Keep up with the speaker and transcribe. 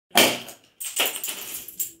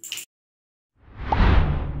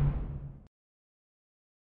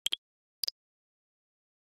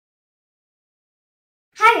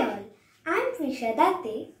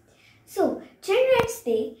Vishadate. So, Children's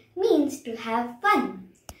Day means to have fun.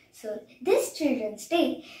 So, this Children's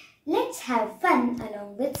Day, let's have fun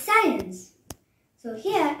along with science. So,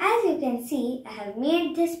 here as you can see, I have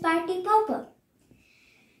made this party popper.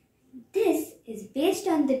 This is based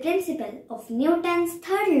on the principle of Newton's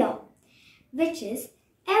third law, which is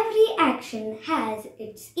every action has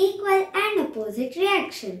its equal and opposite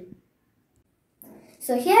reaction.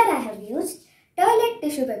 So here I have used toilet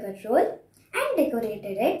tissue paper roll and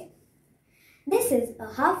decorated it. This is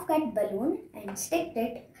a half-cut balloon and sticked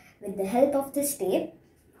it with the help of this tape.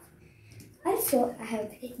 Also I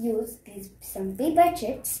have used some paper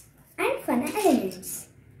chips and fun elements.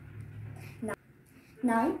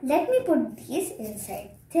 Now let me put these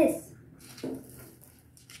inside this.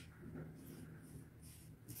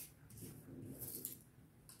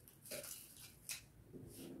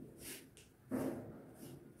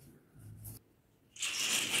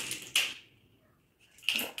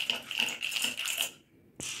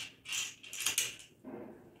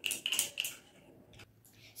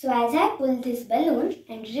 So as I pull this balloon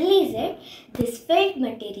and release it, this filled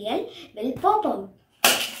material will pop out.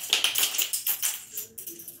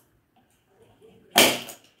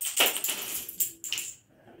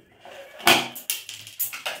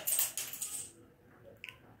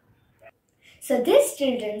 So this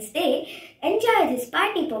Children's Day, enjoy this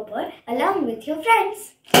party popper along with your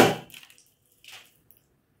friends.